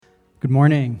Good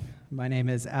morning. My name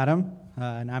is Adam,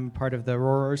 and I'm part of the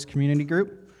Roars community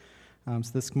group. So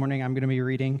this morning I'm going to be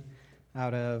reading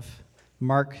out of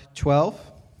Mark 12,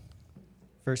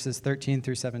 verses 13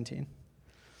 through 17.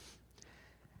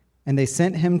 And they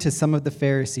sent him to some of the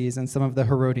Pharisees and some of the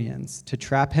Herodians to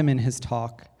trap him in his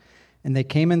talk. And they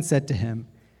came and said to him,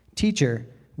 "Teacher,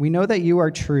 we know that you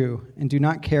are true and do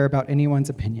not care about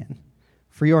anyone's opinion,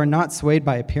 for you are not swayed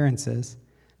by appearances,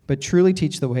 but truly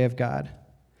teach the way of God.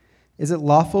 Is it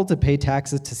lawful to pay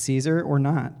taxes to Caesar or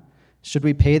not? Should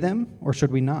we pay them or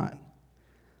should we not?"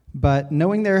 But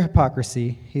knowing their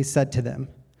hypocrisy, he said to them,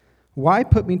 "Why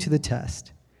put me to the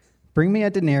test? Bring me a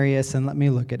denarius and let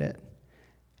me look at it."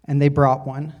 And they brought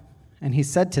one. And he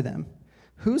said to them,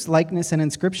 "Whose likeness and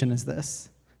inscription is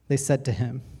this?" They said to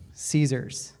him,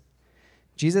 "Caesar's."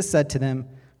 Jesus said to them,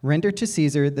 "Render to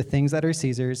Caesar the things that are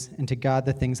Caesar's, and to God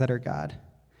the things that are God."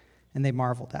 And they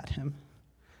marveled at him.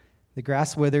 The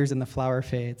grass withers and the flower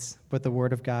fades, but the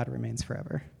word of God remains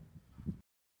forever.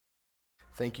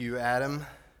 Thank you, Adam.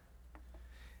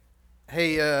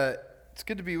 Hey, it's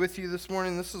good to be with you this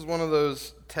morning. This is one of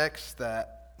those texts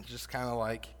that just kind of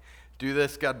like, do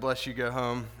this, God bless you, go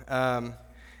home.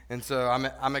 And so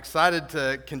I'm excited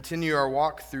to continue our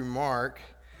walk through Mark.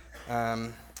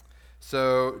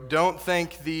 So don't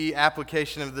think the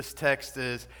application of this text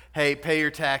is, hey, pay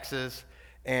your taxes,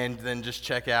 and then just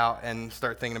check out and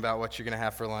start thinking about what you're going to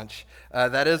have for lunch.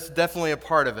 That is definitely a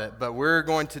part of it, but we're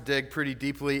going to dig pretty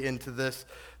deeply into this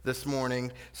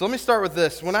morning. So let me start with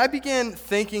this. When I began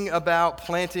thinking about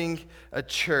planting a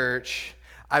church,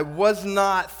 I was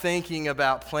not thinking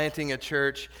about planting a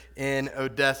church in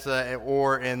Odessa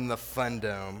or in the Fun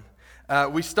Dome.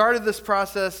 We started this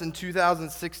process in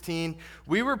 2016.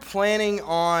 We were planning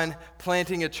on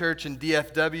planting a church in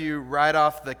DFW right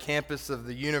off the campus of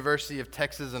the University of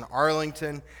Texas in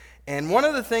Arlington. And one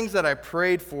of the things that I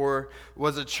prayed for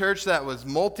was a church that was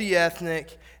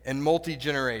multi-ethnic and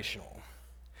multi-generational.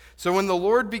 So when the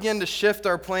Lord began to shift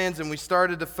our plans and we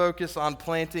started to focus on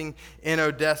planting in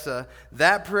Odessa,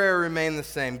 that prayer remained the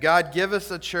same. God, give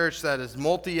us a church that is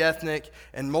multi-ethnic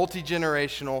and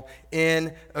multi-generational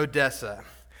in Odessa.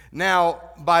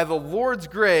 Now, by the Lord's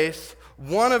grace,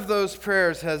 one of those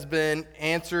prayers has been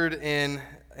answered in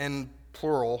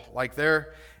plural.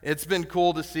 It's been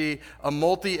cool to see a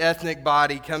multi-ethnic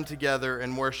body come together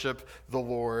and worship the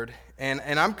Lord.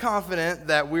 And I'm confident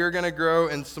that we're going to grow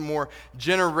in some more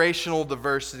generational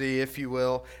diversity, if you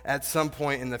will, at some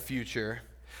point in the future.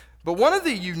 But one of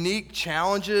the unique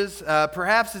challenges,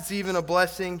 perhaps it's even a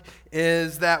blessing,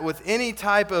 is that with any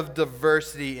type of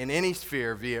diversity in any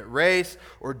sphere, be it race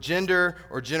or gender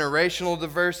or generational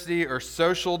diversity or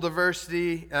social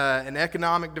diversity and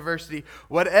economic diversity,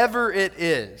 whatever it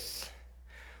is,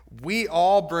 we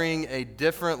all bring a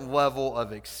different level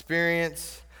of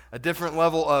experience, a different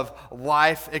level of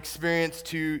life experience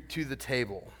to the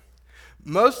table.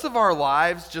 Most of our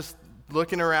lives, just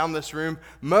looking around this room,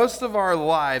 most of our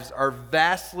lives are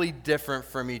vastly different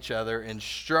from each other in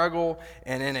struggle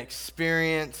and in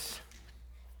experience.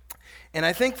 And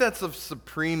I think that's of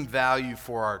supreme value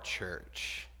for our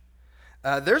church.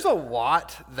 There's a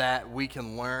lot that we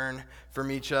can learn from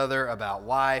each other about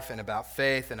life and about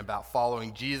faith and about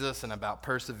following Jesus and about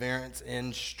perseverance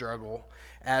in struggle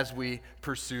as we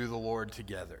pursue the Lord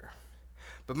together.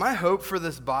 But my hope for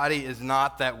this body is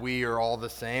not that we are all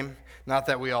the same, not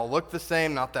that we all look the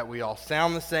same, not that we all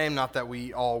sound the same, not that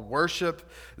we all worship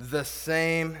the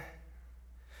same,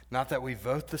 not that we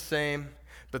vote the same,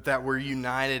 but that we're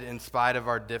united in spite of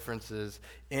our differences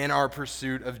in our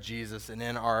pursuit of Jesus and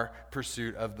in our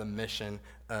pursuit of the mission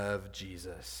of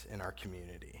Jesus in our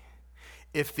community.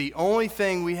 If the only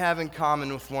thing we have in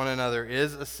common with one another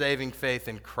is a saving faith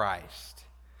in Christ,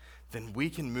 then we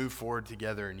can move forward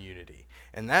together in unity.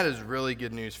 And that is really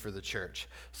good news for the church.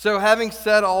 So having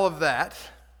said all of that,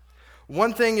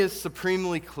 one thing is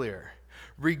supremely clear.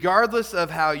 Regardless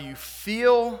of how you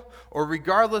feel or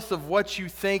regardless of what you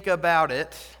think about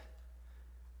it,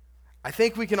 I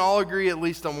think we can all agree at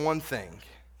least on one thing.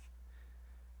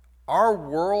 Our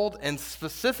world, and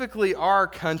specifically our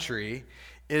country,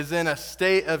 is in a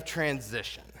state of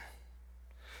transition.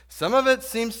 Some of it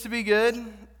seems to be good.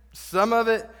 Some of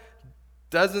it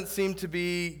doesn't seem to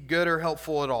be good or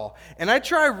helpful at all. And I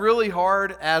try really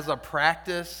hard as a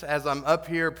practice, as I'm up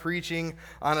here preaching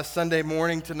on a Sunday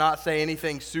morning, to not say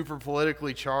anything super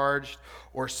politically charged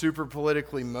or super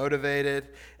politically motivated,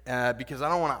 because I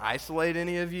don't want to isolate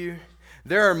any of you.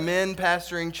 There are men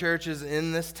pastoring churches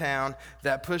in this town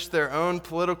that push their own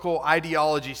political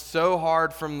ideology so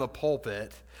hard from the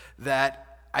pulpit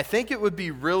that I think it would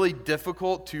be really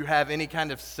difficult to have any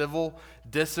kind of civil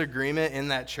disagreement in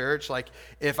that church. Like,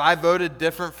 if I voted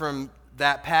different from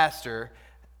that pastor,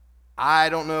 I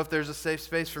don't know if there's a safe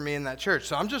space for me in that church.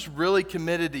 So I'm just really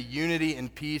committed to unity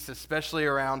and peace, especially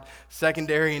around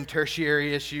secondary and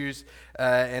tertiary issues,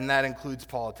 and that includes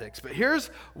politics. But here's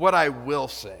what I will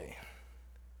say.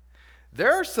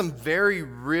 There are some very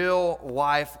real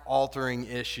life-altering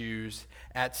issues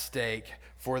at stake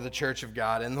for the Church of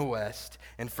God in the West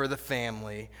and for the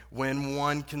family when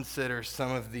one considers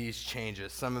some of these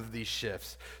changes, some of these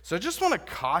shifts. So I just want to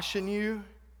caution you,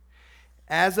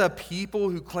 as a people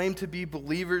who claim to be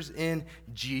believers in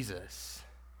Jesus,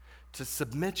 to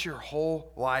submit your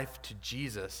whole life to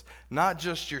Jesus, not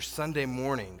just your Sunday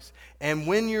mornings. And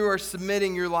when you are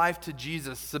submitting your life to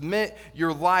Jesus, submit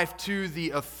your life to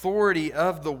the authority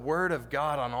of the Word of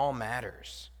God on all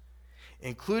matters,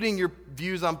 including your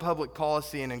views on public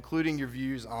policy and including your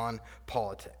views on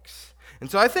politics. And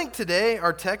so I think today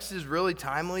our text is really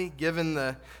timely given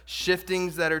the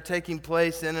shiftings that are taking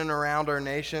place in and around our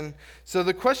nation. So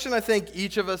the question I think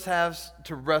each of us has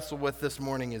to wrestle with this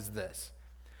morning is this: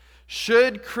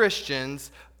 should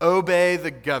Christians obey the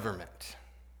government?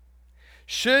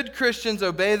 Should Christians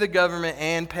obey the government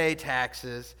and pay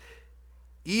taxes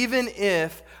even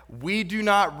if we do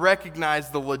not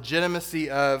recognize the legitimacy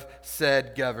of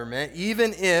said government,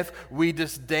 even if we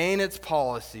disdain its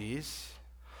policies,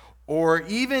 or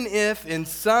even if, in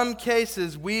some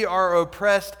cases, we are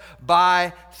oppressed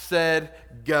by said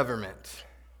government?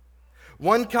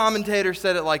 One commentator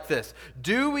said it like this: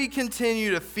 do we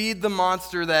continue to feed the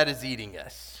monster that is eating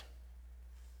us?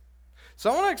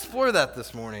 So I want to explore that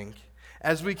this morning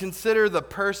as we consider the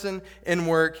person and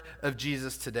work of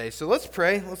Jesus today. So let's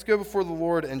pray. Let's go before the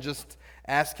Lord and just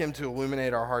ask Him to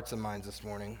illuminate our hearts and minds this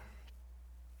morning.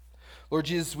 Lord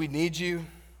Jesus, we need you.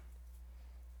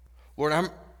 Lord, I'm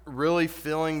really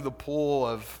feeling the pull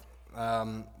of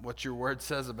what your word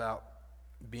says about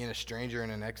being a stranger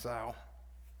and an exile.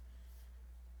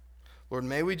 Lord,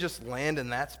 may we just land in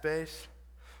that space.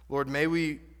 Lord, may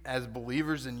we, as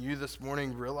believers in you this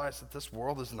morning, realize that this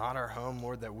world is not our home,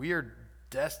 Lord, that we are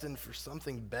destined for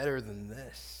something better than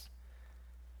this.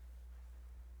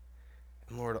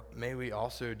 And Lord, may we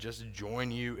also just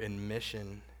join you in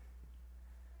mission.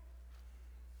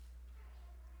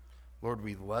 Lord,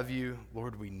 we love you.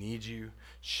 Lord, we need you.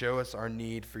 Show us our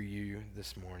need for you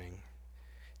this morning.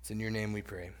 It's in your name we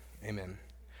pray. Amen.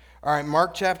 All right,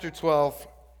 Mark chapter 12,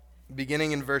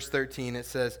 beginning in verse 13, it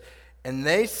says, "And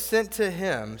they sent to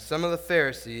him some of the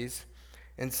Pharisees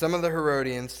and some of the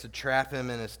Herodians to trap him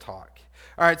in his talk."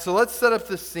 All right, so let's set up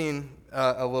this scene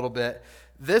a little bit.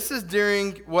 This is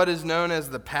during what is known as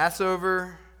the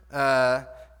Passover and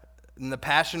the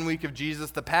Passion Week of Jesus.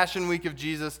 The Passion Week of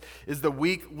Jesus is the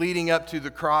week leading up to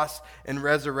the cross and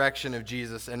resurrection of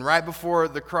Jesus. And right before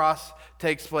the cross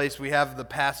takes place, we have the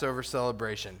Passover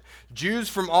celebration. Jews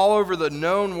from all over the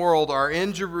known world are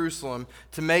in Jerusalem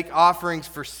to make offerings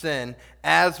for sin,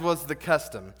 as was the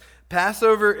custom.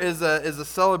 Passover is a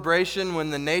celebration when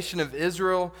the nation of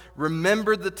Israel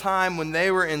remembered the time when they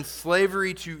were in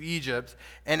slavery to Egypt,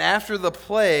 and after the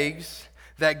plagues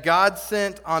that God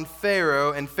sent on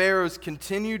Pharaoh and Pharaoh's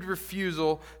continued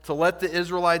refusal to let the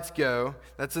Israelites go,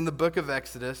 that's in the book of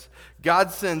Exodus,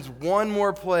 God sends one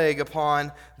more plague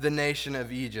upon the nation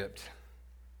of Egypt.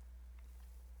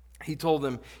 He told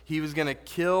them he was going to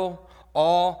kill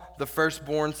all the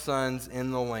firstborn sons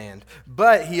in the land.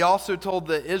 But he also told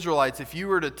the Israelites, if you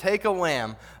were to take a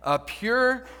lamb, a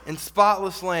pure and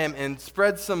spotless lamb, and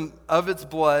spread some of its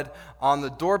blood on the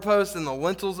doorposts and the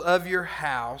lintels of your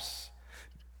house,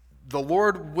 the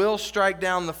Lord will strike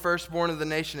down the firstborn of the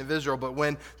nation of Israel. But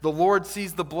when the Lord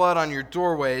sees the blood on your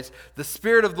doorways, the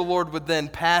Spirit of the Lord would then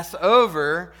pass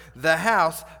over the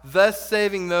house, thus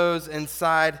saving those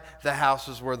inside the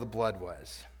houses where the blood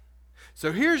was.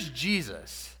 So here's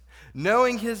Jesus,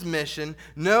 knowing his mission,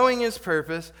 knowing his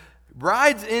purpose,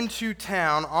 rides into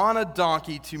town on a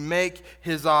donkey to make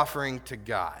his offering to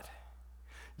God.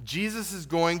 Jesus is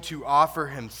going to offer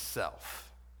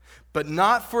himself, but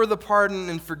not for the pardon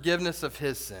and forgiveness of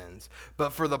his sins,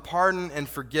 but for the pardon and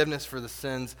forgiveness for the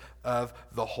sins of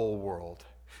the whole world.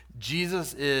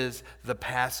 Jesus is the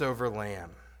Passover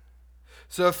lamb.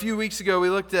 So a few weeks ago, we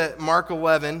looked at Mark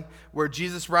 11, where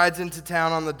Jesus rides into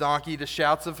town on the donkey to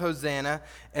shouts of Hosanna,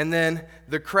 and then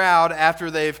the crowd,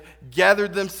 after they've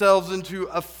gathered themselves into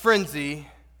a frenzy,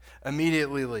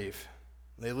 immediately leave.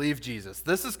 They leave Jesus.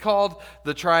 This is called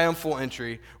the triumphal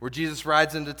entry, where Jesus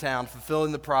rides into town,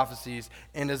 fulfilling the prophecies,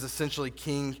 and is essentially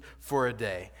king for a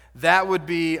day. That would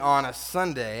be on a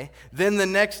Sunday. Then the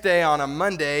next day, on a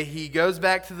Monday, he goes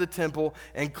back to the temple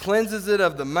and cleanses it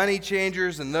of the money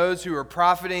changers and those who are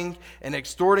profiting and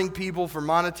extorting people for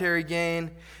monetary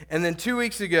gain. And then 2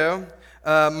 weeks ago,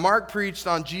 Mark preached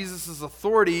on Jesus'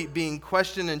 authority being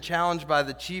questioned and challenged by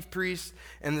the chief priests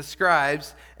and the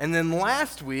scribes. And then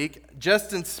last week,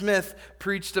 Justin Smith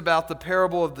preached about the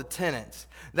parable of the tenants.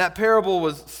 That parable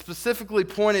was specifically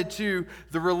pointed to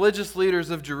the religious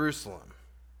leaders of Jerusalem.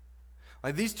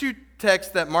 Like, these two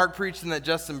texts that Mark preached and that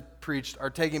Justin preached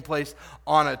are taking place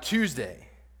on a Tuesday.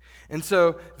 And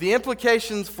so the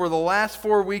implications for the last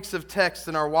 4 weeks of text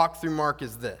in our walk through Mark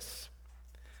is this.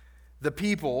 The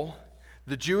people,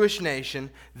 the Jewish nation,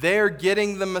 they are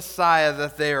getting the Messiah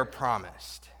that they are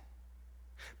promised.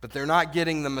 But they're not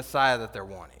getting the Messiah that they're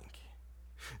wanting.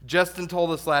 Justin told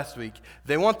us last week,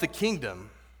 they want the kingdom,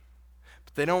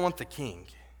 but they don't want the king.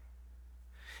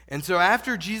 And so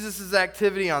after Jesus'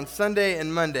 activity on Sunday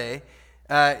and Monday,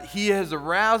 he has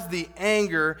aroused the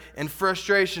anger and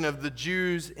frustration of the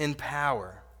Jews in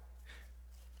power.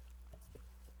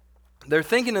 They're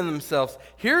thinking to themselves,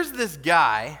 here's this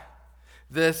guy,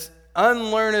 this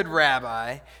unlearned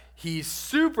rabbi, he's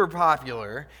super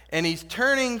popular, and he's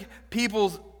turning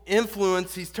people's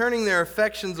influence, he's turning their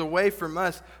affections away from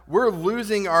us. We're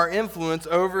losing our influence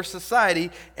over society,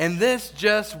 and this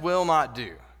just will not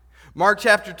do. Mark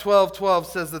chapter 12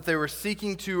 says that they were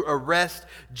seeking to arrest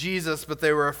Jesus, but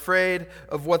they were afraid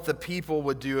of what the people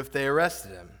would do if they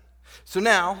arrested him. So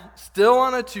now, still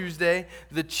on a Tuesday,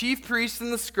 the chief priests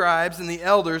and the scribes and the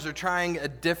elders are trying a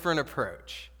different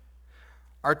approach.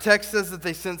 Our text says that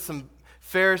they sent some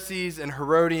Pharisees and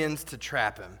Herodians to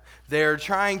trap him. They are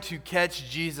trying to catch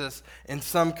Jesus in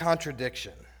some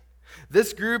contradiction.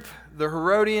 This group, the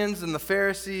Herodians and the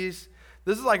Pharisees,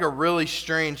 this is like a really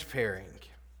strange pairing.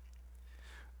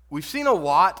 We've seen a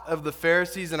lot of the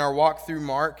Pharisees in our walk through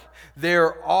Mark.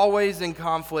 They're always in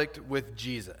conflict with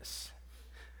Jesus.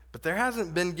 But there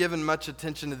hasn't been given much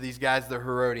attention to these guys, the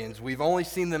Herodians. We've only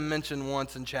seen them mentioned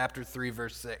once in chapter 3,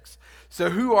 verse 6. So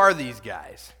who are these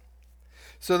guys?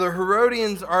 So the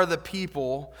Herodians are the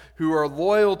people who are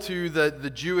loyal to the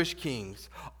Jewish kings.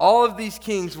 All of these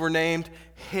kings were named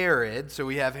Herod. So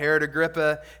we have Herod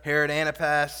Agrippa, Herod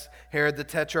Antipas, Herod the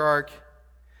Tetrarch,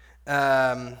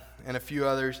 and a few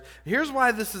others. Here's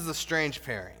why this is a strange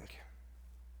pairing.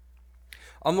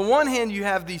 On the one hand, you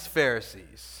have these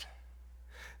Pharisees.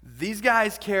 These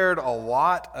guys cared a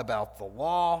lot about the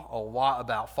law, a lot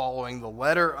about following the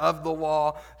letter of the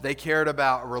law. They cared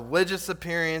about religious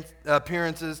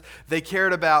appearances. They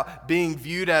cared about being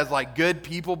viewed as like good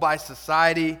people by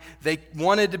society. They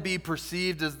wanted to be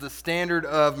perceived as the standard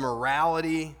of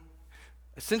morality.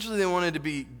 Essentially, they wanted to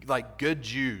be like good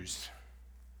Jews.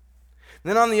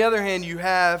 Then on the other hand, you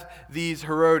have these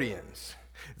Herodians.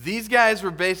 These guys were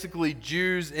basically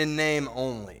Jews in name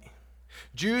only.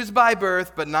 Jews by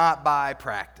birth, but not by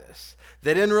practice.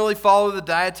 They didn't really follow the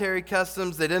dietary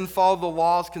customs. They didn't follow the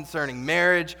laws concerning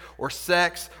marriage or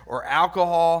sex or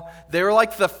alcohol. They were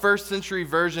like the first century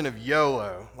version of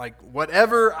YOLO. Like,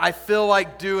 whatever I feel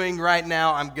like doing right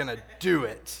now, I'm going to do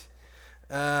it.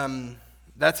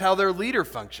 That's how their leader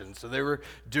functioned. So they were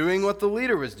doing what the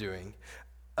leader was doing.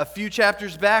 A few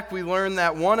chapters back, we learned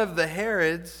that one of the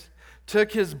Herods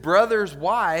took his brother's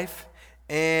wife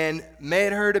and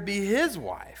made her to be his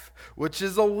wife, which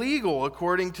is illegal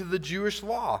according to the Jewish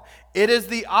law. It is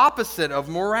the opposite of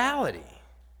morality.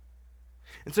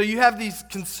 And so you have these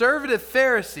conservative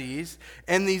Pharisees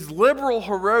and these liberal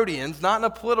Herodians, not in a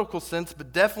political sense,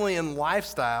 but definitely in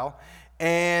lifestyle,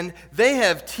 and they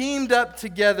have teamed up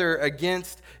together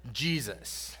against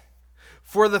Jesus.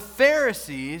 For the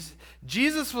Pharisees,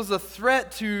 Jesus was a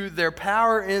threat to their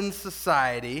power in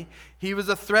society. He was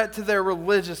a threat to their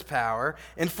religious power.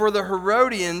 And for the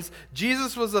Herodians,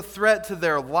 Jesus was a threat to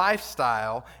their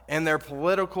lifestyle and their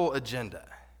political agenda.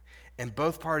 And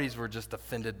both parties were just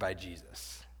offended by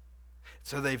Jesus.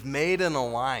 So they've made an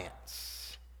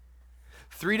alliance.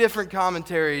 3 different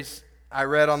commentaries I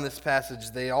read on this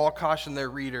passage, they all caution their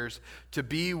readers to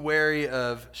be wary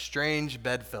of strange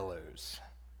bedfellows.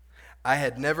 I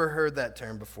had never heard that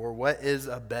term before. What is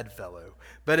a bedfellow?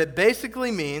 But it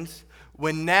basically means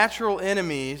when natural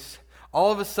enemies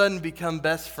all of a sudden become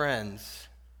best friends,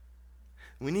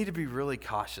 we need to be really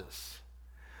cautious.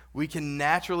 We can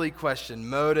naturally question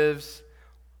motives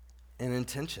and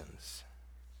intentions.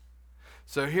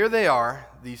 So here they are,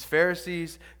 these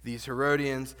Pharisees, these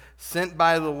Herodians, sent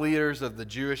by the leaders of the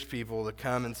Jewish people to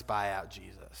come and spy out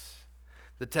Jesus.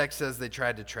 The text says they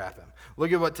tried to trap him.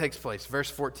 Look at what takes place. Verse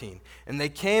 14. And they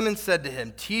came and said to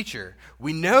him, "Teacher,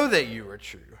 we know that you are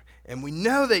true, and we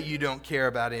know that you don't care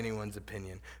about anyone's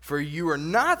opinion, for you are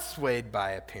not swayed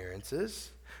by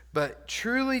appearances, but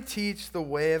truly teach the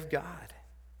way of God.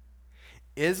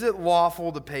 Is it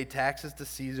lawful to pay taxes to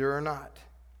Caesar or not?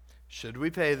 Should we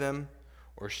pay them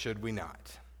or should we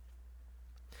not?"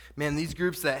 Man, these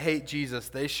groups that hate Jesus,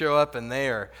 they show up and they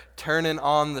are turning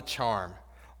on the charm.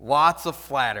 Lots of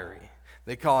flattery.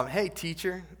 They call him, "Hey,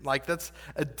 teacher." Like, that's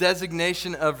a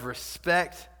designation of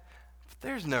respect. But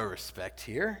there's no respect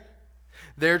here.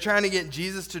 They're trying to get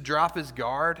Jesus to drop his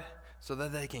guard so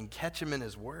that they can catch him in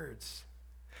his words.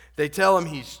 They tell him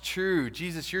he's true.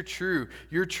 "Jesus, you're true.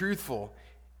 You're truthful."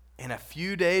 And a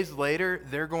few days later,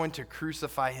 they're going to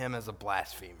crucify him as a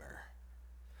blasphemer.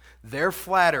 Their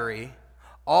flattery,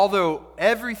 although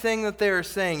everything that they are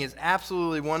saying is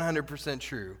absolutely 100%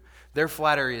 true, their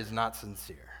flattery is not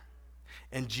sincere.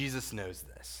 And Jesus knows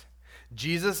this.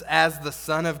 Jesus, as the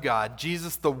Son of God,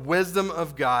 Jesus, the wisdom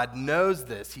of God, knows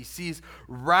this. He sees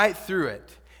right through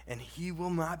it, and he will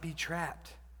not be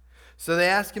trapped. So they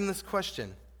ask him this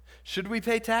question: should we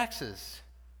pay taxes?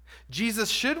 Jesus,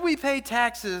 should we pay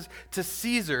taxes to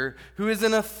Caesar, who is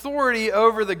an authority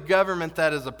over the government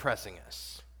that is oppressing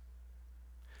us?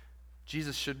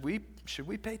 Jesus, should we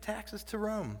pay taxes to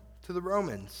Rome, to the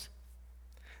Romans?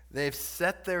 They've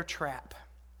set their trap.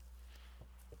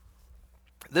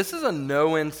 This is a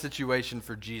no-win situation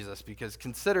for Jesus, because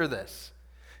consider this.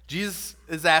 Jesus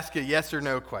is asked a yes or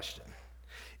no question.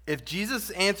 If Jesus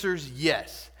answers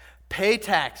yes, pay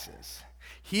taxes,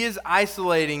 he is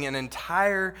isolating an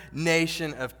entire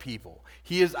nation of people.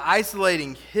 He is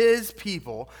isolating his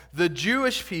people, the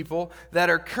Jewish people that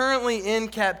are currently in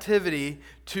captivity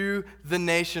to the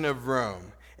nation of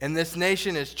Rome. And this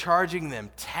nation is charging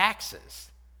them taxes.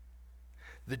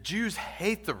 The Jews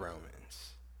hate the Romans.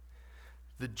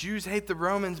 The Jews hate the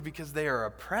Romans because they are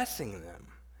oppressing them.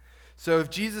 So if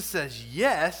Jesus says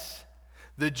yes,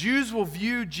 the Jews will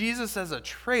view Jesus as a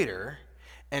traitor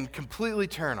and completely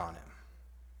turn on him.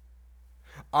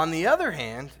 On the other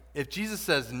hand, if Jesus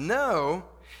says no,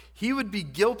 he would be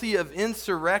guilty of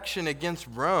insurrection against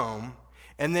Rome,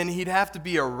 and then he'd have to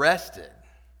be arrested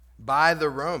by the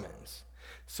Romans.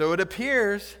 So it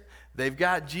appears they've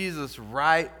got Jesus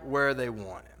right where they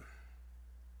want him.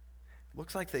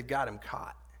 Looks like they've got him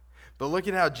caught. But look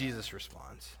at how Jesus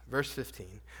responds. Verse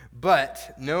 15.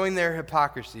 But, knowing their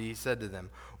hypocrisy, he said to them,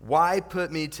 "Why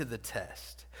put me to the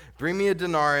test? Bring me a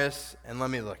denarius and let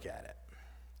me look at it."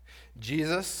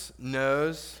 Jesus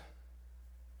knows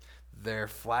their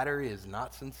flattery is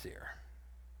not sincere,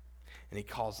 and he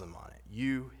calls them on it.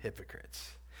 "You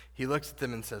hypocrites." He looks at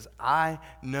them and says, "I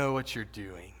know what you're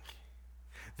doing."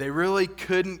 They really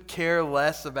couldn't care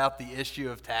less about the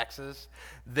issue of taxes.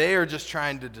 They are just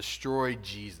trying to destroy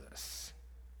Jesus.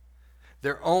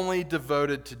 They're only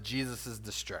devoted to Jesus'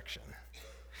 destruction.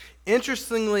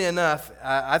 Interestingly enough,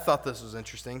 I thought this was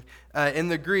interesting. In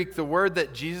the Greek, the word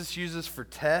that Jesus uses for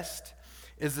test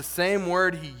is the same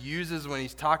word he uses when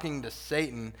he's talking to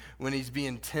Satan when he's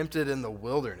being tempted in the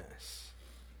wilderness.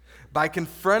 By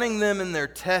confronting them in their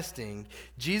testing,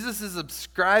 Jesus is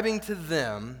ascribing to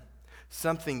them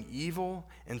something evil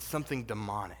and something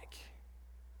demonic.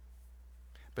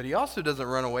 But he also doesn't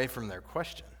run away from their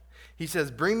question. He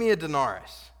says, "Bring me a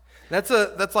denarius."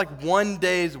 That's like 1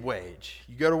 day's wage.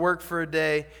 You go to work for a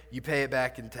day, you pay it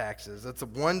back in taxes. That's a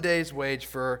 1 day's wage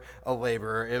for a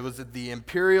laborer. It was the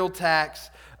imperial tax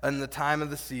in the time of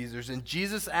the Caesars, and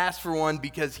Jesus asked for one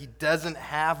because he doesn't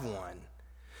have one.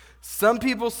 Some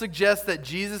people suggest that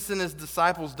Jesus and his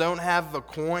disciples don't have the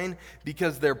coin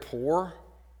because they're poor.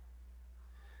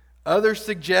 Others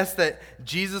suggest that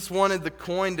Jesus wanted the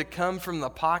coin to come from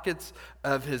the pockets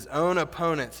of his own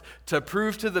opponents to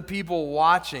prove to the people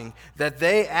watching that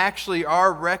they actually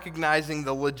are recognizing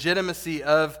the legitimacy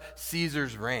of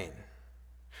Caesar's reign.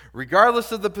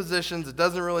 Regardless of the positions, it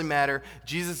doesn't really matter.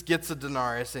 Jesus gets a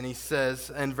denarius, and he says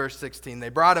in verse 16, they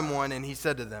brought him one, and he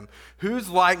said to them, "Whose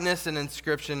likeness and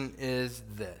inscription is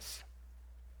this?"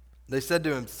 They said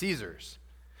to him, "Caesar's."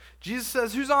 Jesus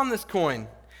says, "Who's on this coin?"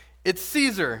 "It's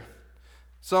Caesar."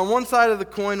 So on one side of the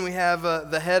coin, we have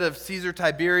the head of Caesar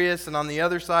Tiberius, and on the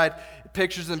other side, it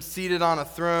pictures him seated on a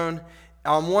throne.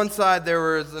 On one side, there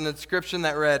was an inscription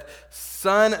that read,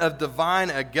 "Son of Divine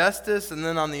Augustus," and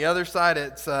then on the other side,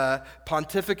 it's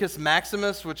Pontificus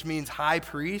Maximus, which means high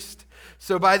priest.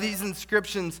 So by these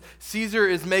inscriptions, Caesar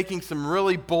is making some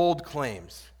really bold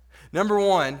claims. Number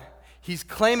one, he's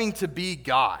claiming to be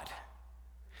God.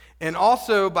 And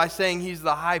also, by saying he's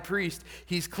the high priest,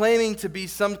 he's claiming to be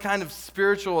some kind of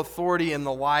spiritual authority in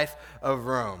the life of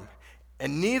Rome.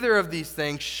 And neither of these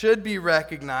things should be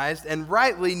recognized, and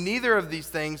rightly, neither of these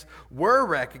things were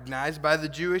recognized by the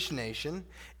Jewish nation.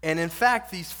 And in fact,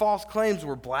 these false claims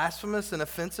were blasphemous and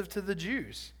offensive to the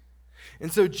Jews.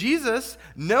 And so Jesus,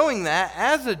 knowing that,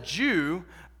 as a Jew,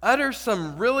 utters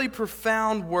some really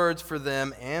profound words for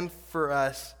them and for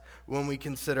us when we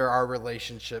consider our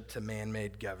relationship to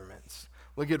man-made governments.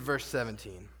 Look at verse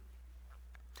 17.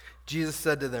 Jesus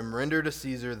said to them, "Render to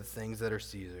Caesar the things that are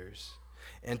Caesar's,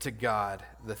 and to God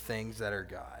the things that are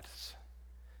God's."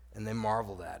 And they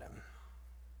marveled at him.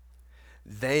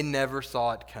 They never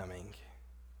saw it coming.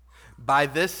 By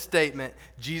this statement,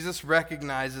 Jesus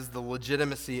recognizes the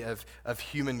legitimacy of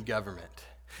human government.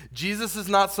 Jesus is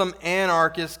not some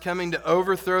anarchist coming to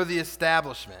overthrow the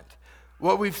establishment.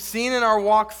 What we've seen in our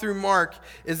walk through Mark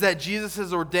is that Jesus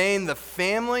has ordained the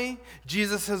family,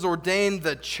 Jesus has ordained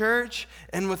the church,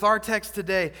 and with our text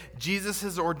today, Jesus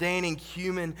is ordaining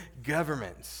human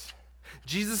governments.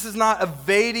 Jesus is not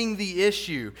evading the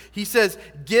issue. He says,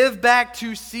 give back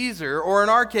to Caesar, or in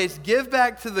our case, give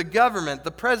back to the government,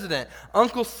 the president,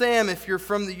 Uncle Sam if you're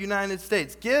from the United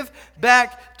States. Give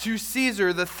back to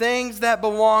Caesar the things that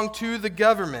belong to the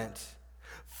government.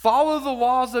 Follow the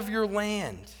laws of your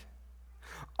land.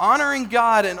 Honoring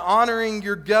God and honoring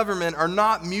your government are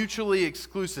not mutually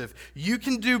exclusive. You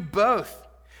can do both.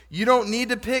 You don't need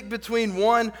to pick between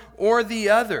one or the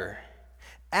other.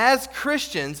 As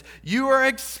Christians, you are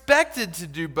expected to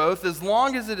do both as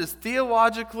long as it is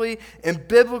theologically and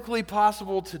biblically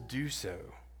possible to do so.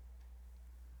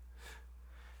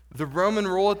 The Roman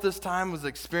rule at this time was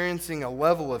experiencing a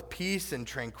level of peace and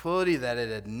tranquility that it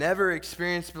had never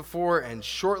experienced before, and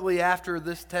shortly after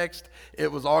this text, it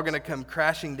was all going to come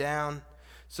crashing down.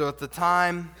 So at the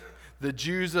time, the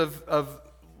Jews of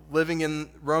living in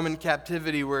Roman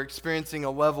captivity were experiencing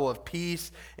a level of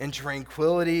peace and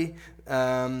tranquility.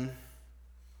 They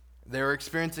were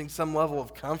experiencing some level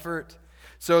of comfort.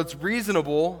 So it's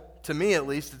reasonable, to me at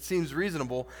least, it seems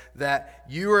reasonable that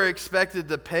you are expected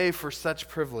to pay for such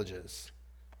privileges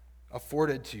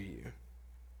afforded to you.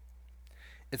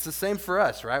 It's the same for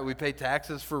us, right? We pay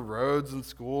taxes for roads and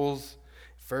schools,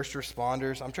 first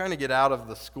responders. I'm trying to get out of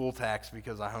the school tax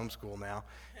because I homeschool now.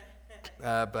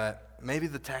 But maybe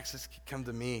the taxes could come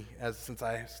to me since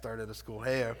I started a school.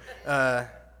 Hey-o.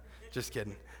 Just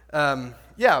kidding.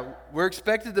 We're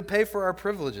expected to pay for our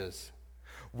privileges.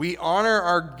 We honor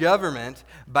our government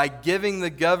by giving the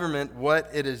government what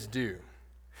it is due.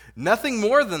 Nothing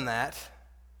more than that,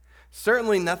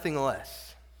 certainly nothing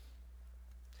less.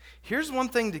 Here's one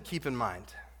thing to keep in mind.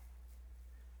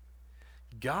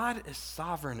 God is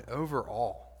sovereign over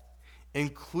all,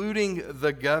 including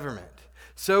the government.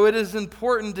 So it is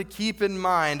important to keep in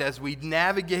mind as we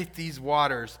navigate these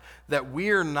waters that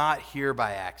we are not here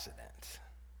by accident.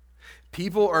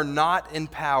 People are not in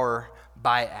power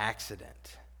by accident.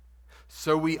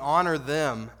 So we honor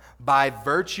them by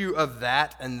virtue of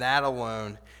that and that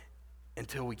alone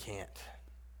until we can't.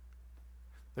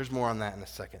 There's more on that in a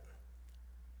second.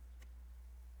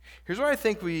 Here's where I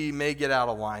think we may get out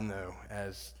of line, though,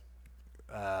 as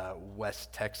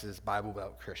West Texas Bible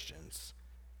Belt Christians.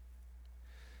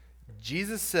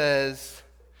 Jesus says,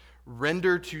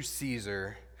 render to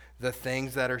Caesar the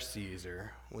things that are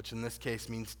Caesar, which in this case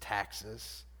means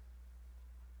taxes.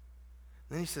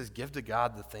 Then he says, give to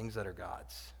God the things that are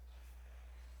God's.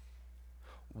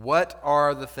 What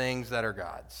are the things that are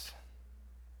God's?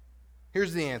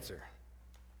 Here's the answer.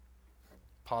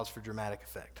 Pause for dramatic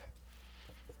effect.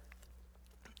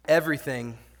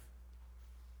 Everything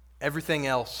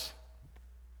else.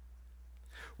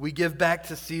 We give back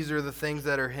to Caesar the things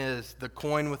that are his, the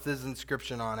coin with his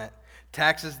inscription on it,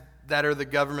 taxes that are the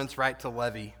government's right to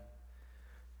levy.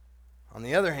 On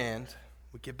the other hand,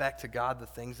 we give back to God the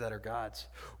things that are God's.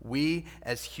 We,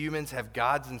 as humans, have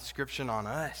God's inscription on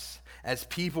us as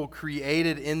people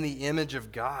created in the image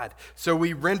of God. So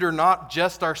we render not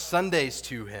just our Sundays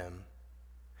to him.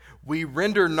 We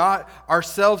render not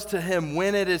ourselves to him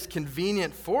when it is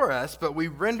convenient for us, but we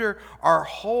render our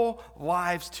whole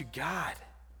lives to God.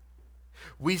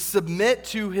 We submit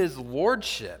to his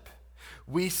lordship.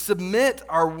 We submit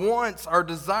our wants, our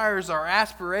desires, our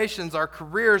aspirations, our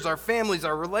careers, our families,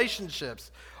 our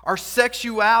relationships, our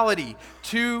sexuality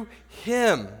to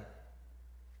him.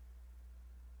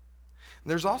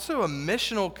 There's also a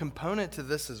missional component to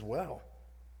this as well.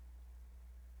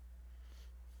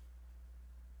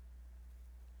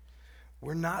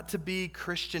 We're not to be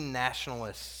Christian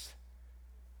nationalists.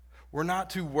 We're not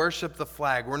to worship the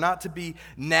flag. We're not to be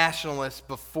nationalists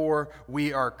before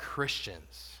we are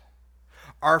Christians.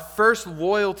 Our first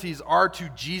loyalties are to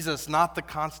Jesus, not the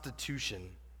Constitution.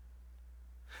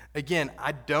 Again,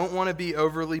 I don't want to be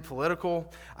overly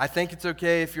political. I think it's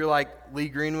okay if you're like Lee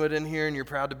Greenwood in here and you're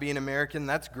proud to be an American.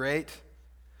 That's great.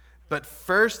 But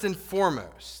first and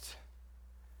foremost,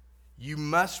 you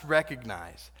must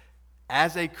recognize,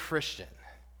 as a Christian,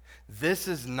 this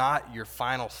is not your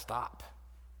final stop.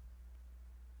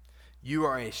 You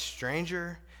are a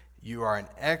stranger. You are an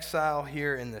exile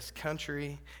here in this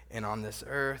country and on this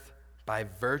earth by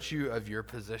virtue of your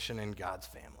position in God's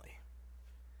family.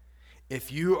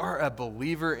 If you are a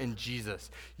believer in Jesus,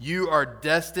 you are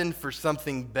destined for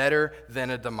something better than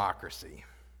a democracy.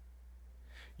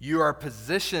 You are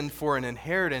positioned for an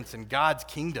inheritance in God's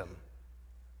kingdom.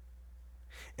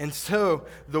 And so,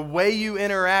 the way you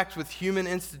interact with human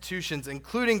institutions,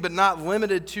 including but not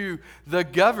limited to the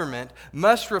government,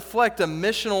 must reflect a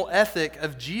missional ethic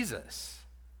of Jesus.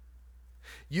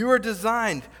 You are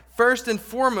designed, first and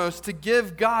foremost, to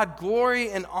give God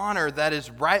glory and honor that is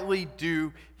rightly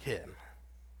due Him.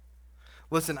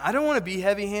 Listen, I don't want to be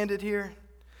heavy-handed here.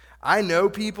 I know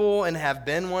people and have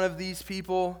been one of these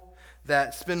people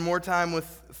that spend more time with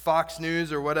Fox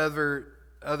News or whatever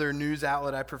other news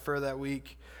outlet I prefer that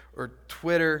week, or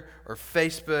Twitter or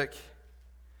Facebook,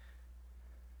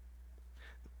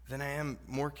 than I am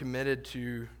more committed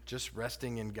to just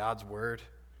resting in God's word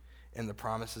and the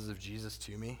promises of Jesus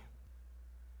to me.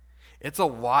 It's a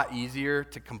lot easier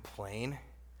to complain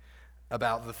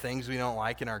about the things we don't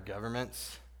like in our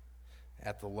governments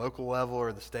at the local level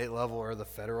or the state level or the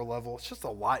federal level. It's just a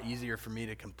lot easier for me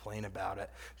to complain about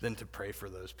it than to pray for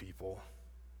those people.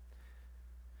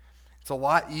 It's a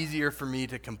lot easier for me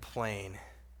to complain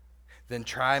than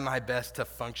try my best to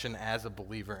function as a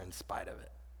believer in spite of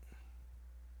it.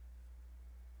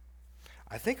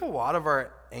 I think a lot of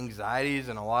our anxieties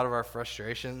and a lot of our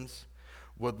frustrations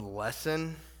would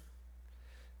lessen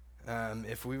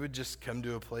if we would just come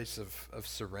to a place of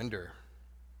surrender,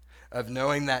 of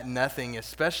knowing that nothing,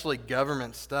 especially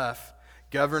government stuff,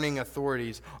 governing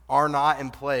authorities, are not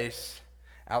in place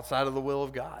outside of the will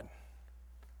of God.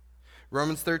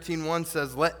 Romans 13:1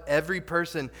 says, "Let every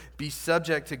person be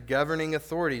subject to governing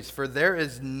authorities, for there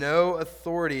is no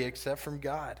authority except from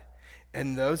God,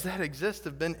 and those that exist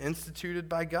have been instituted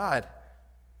by God."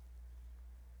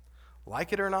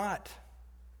 Like it or not,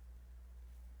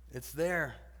 it's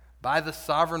there by the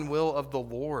sovereign will of the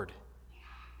Lord.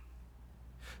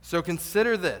 So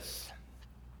consider this,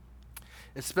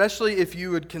 especially if you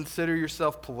would consider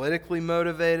yourself politically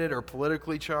motivated or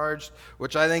politically charged,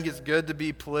 which I think is good to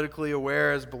be politically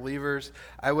aware as believers.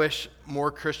 I wish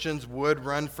more Christians would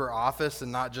run for office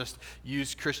and not just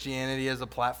use Christianity as a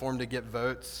platform to get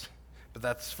votes, but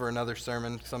that's for another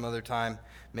sermon some other time.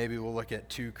 Maybe we'll look at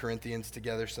 2 Corinthians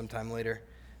together sometime later.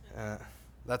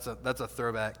 That's a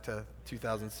throwback to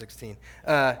 2016.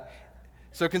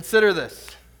 So consider this.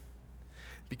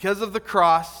 Because of the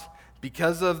cross,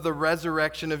 because of the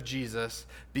resurrection of Jesus,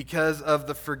 because of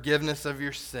the forgiveness of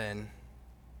your sin,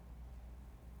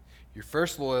 your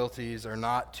first loyalties are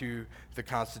not to the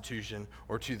Constitution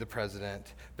or to the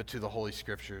president, but to the Holy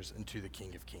Scriptures and to the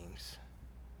King of Kings.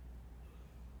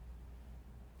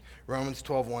 Romans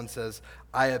 12:1 says,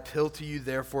 "I appeal to you,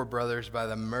 therefore, brothers, by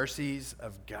the mercies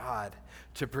of God,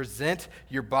 to present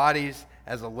your bodies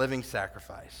as a living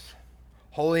sacrifice,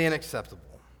 holy and acceptable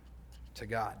to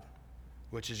God,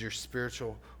 which is your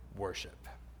spiritual worship."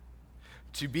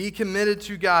 To be committed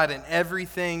to God in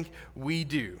everything we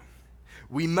do,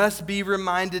 we must be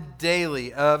reminded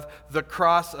daily of the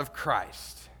cross of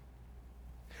Christ.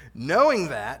 Knowing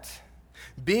that,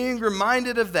 being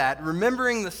reminded of that,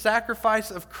 remembering the sacrifice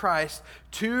of Christ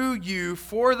to you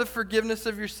for the forgiveness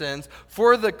of your sins,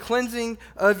 for the cleansing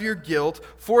of your guilt,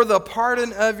 for the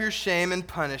pardon of your shame and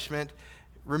punishment,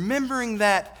 remembering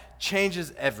that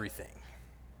changes everything.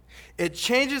 It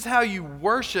changes how you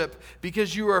worship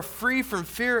because you are free from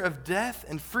fear of death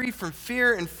and free from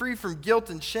fear and free from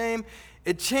guilt and shame.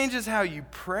 It changes how you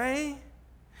pray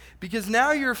because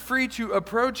now you're free to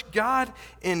approach God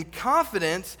in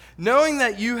confidence, knowing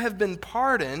that you have been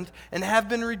pardoned and have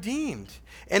been redeemed.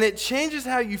 And it changes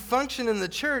how you function in the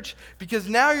church because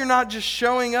now you're not just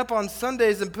showing up on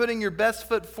Sundays and putting your best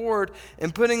foot forward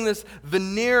and putting this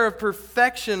veneer of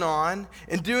perfection on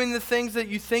and doing the things that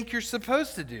you think you're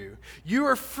supposed to do. You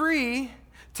are free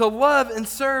to love and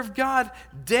serve God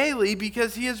daily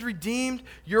because He has redeemed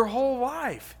your whole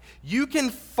life. You can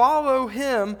follow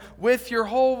Him with your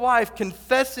whole life,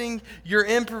 confessing your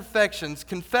imperfections,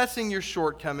 confessing your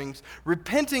shortcomings,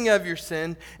 repenting of your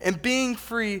sin, and being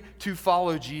free to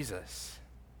follow Jesus.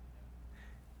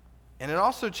 And it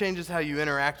also changes how you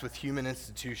interact with human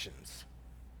institutions.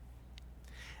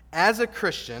 As a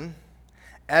Christian,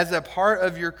 as a part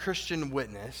of your Christian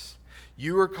witness,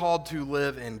 You are called to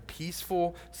live in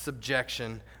peaceful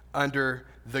subjection under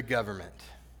the government,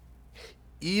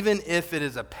 even if it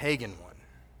is a pagan one.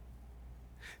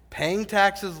 Paying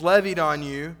taxes levied on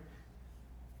you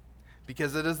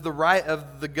because it is the right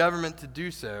of the government to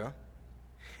do so.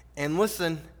 And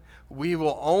listen, we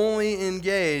will only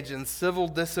engage in civil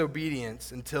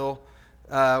disobedience until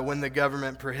when the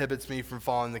government prohibits me from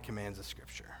following the commands of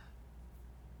Scripture.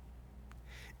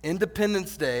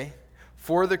 Independence Day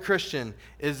for the Christian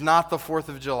is not the 4th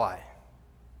of July.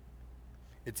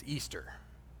 It's Easter.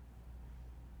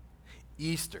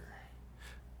 Easter,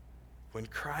 when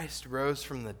Christ rose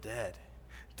from the dead,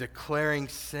 declaring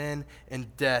sin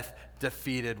and death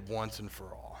defeated once and for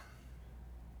all.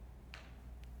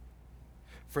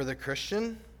 For the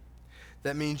Christian,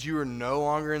 that means you are no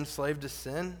longer enslaved to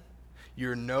sin. You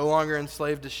are no longer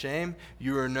enslaved to shame.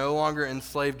 You are no longer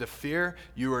enslaved to fear.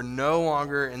 You are no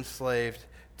longer enslaved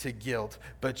to guilt.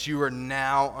 But you are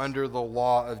now under the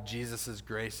law of Jesus'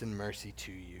 grace and mercy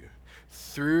to you.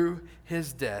 Through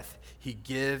his death, he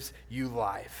gives you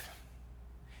life.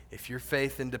 If your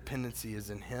faith and dependency is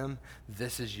in him,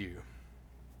 this is you.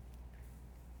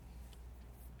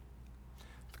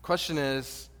 The question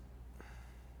is,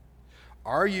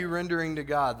 are you rendering to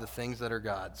God the things that are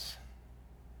God's?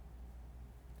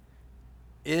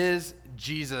 Is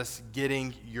Jesus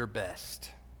getting your best?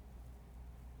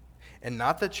 And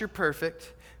not that you're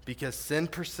perfect, because sin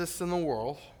persists in the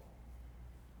world,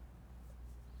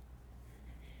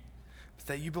 but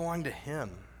that you belong to him.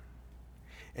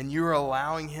 And you are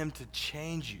allowing him to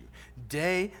change you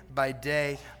day by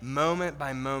day, moment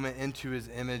by moment into his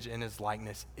image and his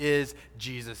likeness. Is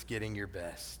Jesus getting your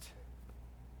best?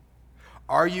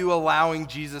 Are you allowing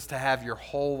Jesus to have your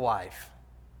whole life?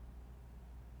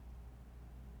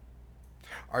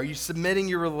 Are you submitting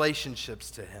your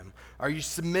relationships to him? Are you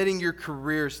submitting your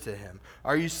careers to him?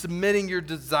 Are you submitting your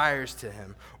desires to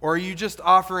him? Or are you just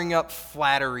offering up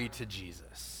flattery to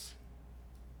Jesus?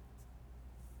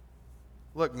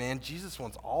 Look, man, Jesus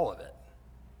wants all of it.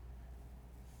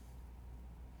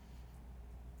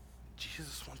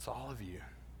 Jesus wants all of you.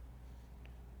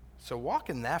 So walk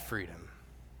in that freedom.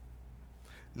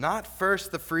 Not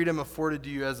first the freedom afforded to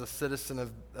you as a citizen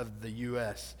of the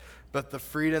U.S., but the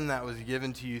freedom that was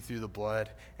given to you through the blood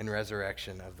and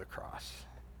resurrection of the cross.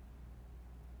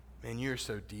 Man, you are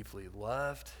so deeply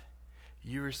loved.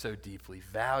 You are so deeply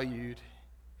valued.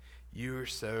 You are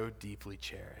so deeply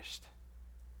cherished.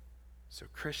 So,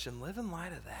 Christian, live in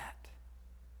light of that.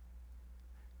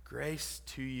 Grace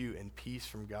to you and peace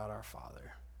from God our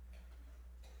Father.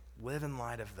 Live in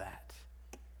light of that.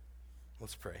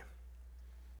 Let's pray.